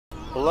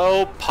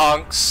Hello,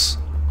 punks.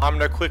 I'm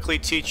going to quickly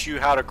teach you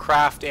how to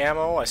craft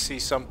ammo. I see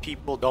some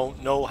people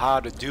don't know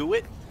how to do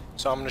it,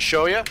 so I'm going to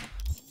show you.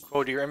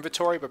 Go to your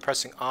inventory by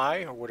pressing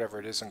I, or whatever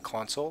it is in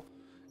console,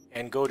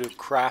 and go to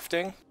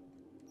crafting,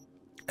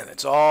 and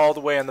it's all the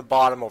way on the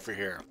bottom over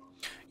here.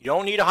 You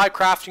don't need a high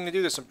crafting to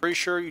do this. I'm pretty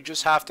sure you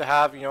just have to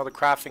have, the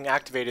crafting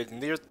activated.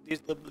 And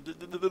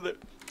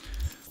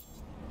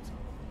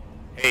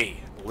hey,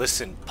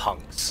 listen,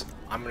 punks.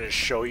 I'm going to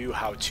show you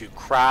how to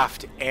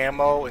craft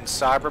ammo in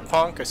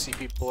Cyberpunk. I see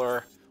people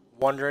are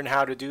wondering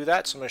how to do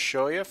that, so I'm going to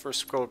show you.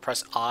 First, go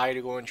press I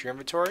to go into your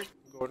inventory.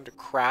 Go into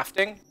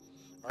crafting.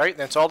 Alright,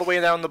 and it's all the way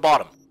down the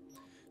bottom.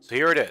 So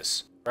here it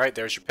is. Alright,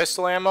 there's your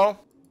pistol ammo.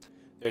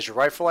 There's your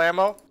rifle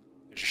ammo.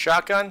 There's your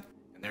shotgun.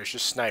 And there's your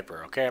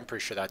sniper. Okay, I'm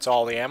pretty sure that's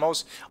all the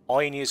ammos.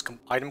 All you need is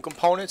item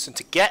components. And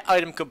to get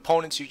item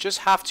components, you just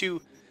have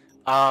to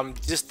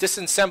just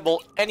disassemble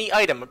any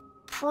item. I'm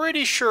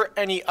pretty sure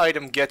any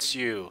item gets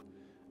you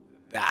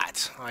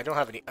that. I don't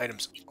have any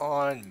items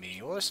on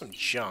me. Well, there's some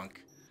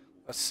junk.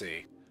 Let's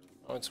see.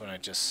 Oh, it's when I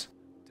just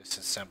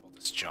disassemble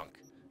this junk.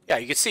 Yeah,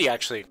 you can see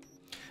actually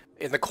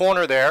in the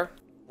corner there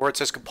where it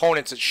says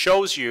components, it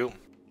shows you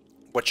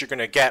what you're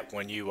gonna get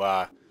when you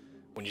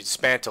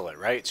dismantle it,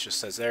 right? It just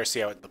says there. See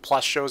how the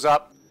plus shows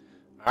up?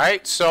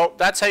 Alright, so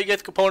that's how you get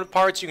the component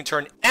parts. You can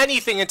turn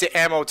anything into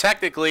ammo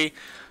technically.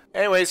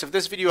 Anyways, if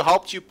this video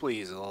helped you,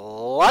 please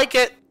like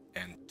it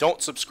and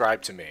don't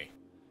subscribe to me.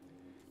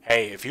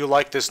 Hey, if you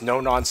like this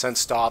no-nonsense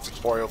style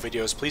tutorial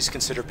videos, please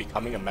consider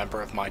becoming a member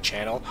of my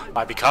channel.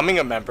 By becoming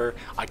a member,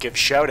 I give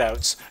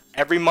shout-outs.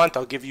 Every month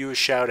I'll give you a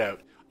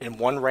shout-out in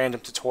one random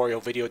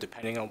tutorial video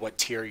depending on what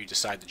tier you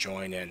decide to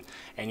join in.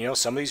 And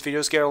some of these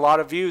videos get a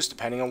lot of views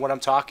depending on what I'm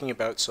talking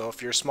about. So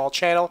if you're a small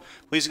channel,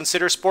 please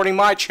consider supporting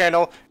my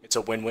channel. It's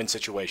a win-win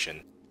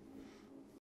situation.